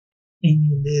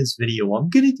In this video, I'm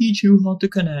gonna teach you how to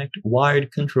connect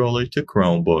wired controller to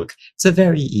Chromebook. It's a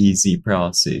very easy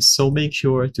process, so make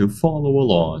sure to follow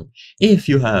along. If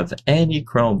you have any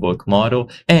Chromebook model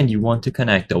and you want to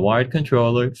connect a wired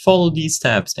controller, follow these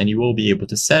steps and you will be able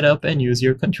to set up and use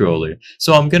your controller.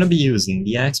 So I'm gonna be using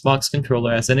the Xbox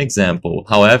controller as an example.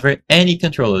 However, any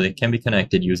controller that can be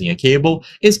connected using a cable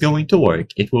is going to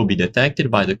work. It will be detected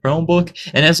by the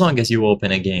Chromebook, and as long as you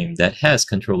open a game that has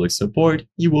controller support,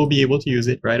 you will be able to use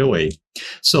it right away.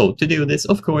 So to do this,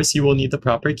 of course, you will need the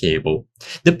proper cable.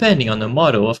 Depending on the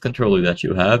model of controller that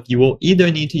you have, you will either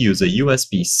need to use a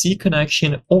USB-C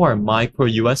connection or micro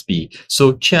USB.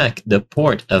 So check the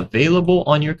port available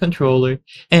on your controller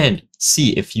and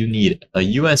see if you need a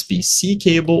USB-C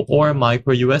cable or a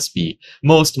micro USB.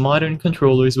 Most modern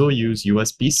controllers will use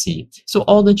USB-C. So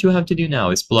all that you have to do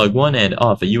now is plug one end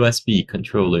of a USB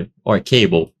controller or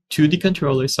cable to the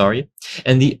controller,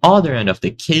 and the other end of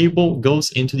the cable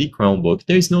goes into the Chromebook.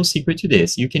 There is no secret to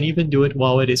this. You can even do it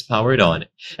while it is powered on.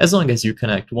 As long as you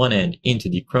connect one end into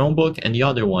the Chromebook and the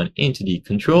other one into the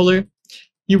controller,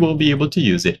 you will be able to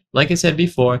use it. Like I said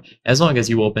before, as long as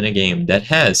you open a game that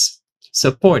has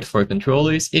support for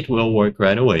controllers, it will work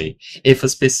right away. If a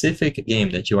specific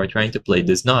game that you are trying to play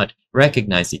does not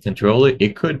recognize the controller,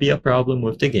 it could be a problem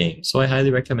with the game, so I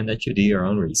highly recommend that you do your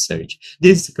own research.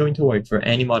 This is going to work for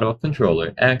any model of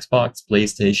controller, Xbox,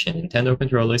 PlayStation, Nintendo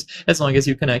controllers, as long as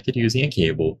you connect it using a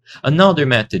cable. Another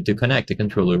method to connect a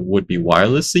controller would be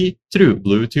wirelessly through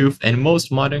Bluetooth, and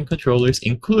most modern controllers,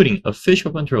 including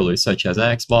official controllers such as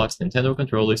Xbox, Nintendo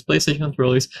controllers, PlayStation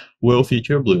controllers, will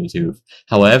feature Bluetooth.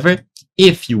 However,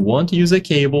 if you want to use a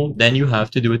cable, then you have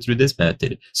to do it through this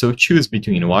method. So choose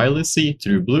between wirelessly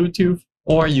through Bluetooth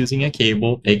or using a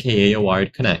cable, aka a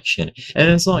wired connection. And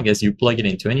as long as you plug it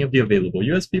into any of the available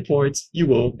USB ports, you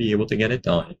will be able to get it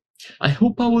done. I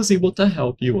hope I was able to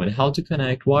help you on how to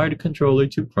connect wired controller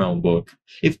to Chromebook.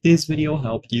 If this video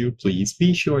helped you, please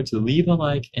be sure to leave a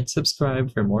like and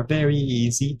subscribe for more very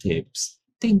easy tips.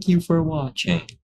 Thank you for watching.